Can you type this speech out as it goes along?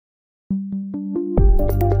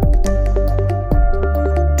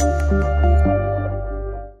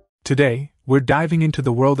Today, we're diving into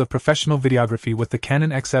the world of professional videography with the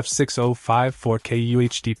Canon XF605 4K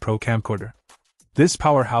UHD Pro camcorder. This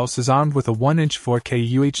powerhouse is armed with a 1-inch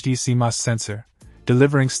 4K UHD CMOS sensor,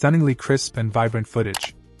 delivering stunningly crisp and vibrant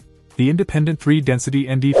footage. The independent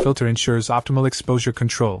 3-density ND filter ensures optimal exposure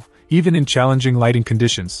control, even in challenging lighting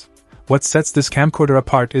conditions. What sets this camcorder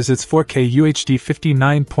apart is its 4K UHD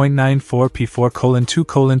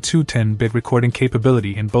 59.94p4:2:210-bit recording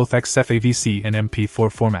capability in both XFAVC and MP4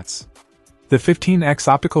 formats. The 15x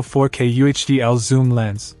optical 4K UHD zoom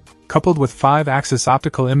lens, coupled with 5-axis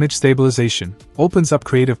optical image stabilization, opens up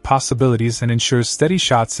creative possibilities and ensures steady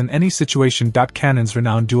shots in any situation. Canon's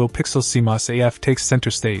renowned dual-pixel CMOS AF takes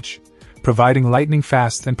center stage, providing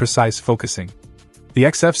lightning-fast and precise focusing. The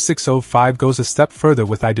XF605 goes a step further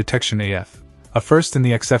with eye detection AF, a first in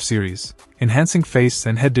the XF series, enhancing face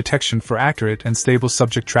and head detection for accurate and stable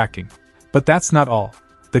subject tracking. But that's not all.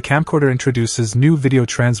 The camcorder introduces new video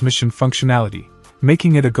transmission functionality,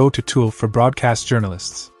 making it a go-to tool for broadcast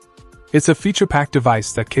journalists. It's a feature-packed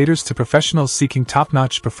device that caters to professionals seeking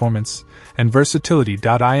top-notch performance and versatility.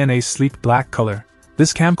 In a sleek black color,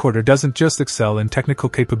 this camcorder doesn't just excel in technical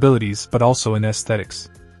capabilities but also in aesthetics.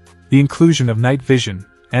 The inclusion of night vision,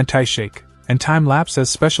 anti-shake, and time-lapse as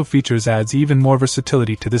special features adds even more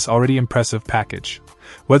versatility to this already impressive package.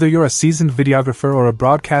 Whether you're a seasoned videographer or a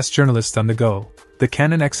broadcast journalist on the go, the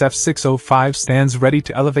Canon XF605 stands ready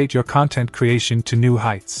to elevate your content creation to new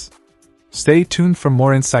heights. Stay tuned for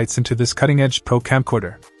more insights into this cutting-edge pro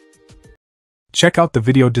camcorder. Check out the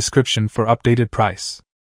video description for updated price.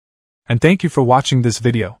 And thank you for watching this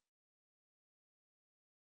video.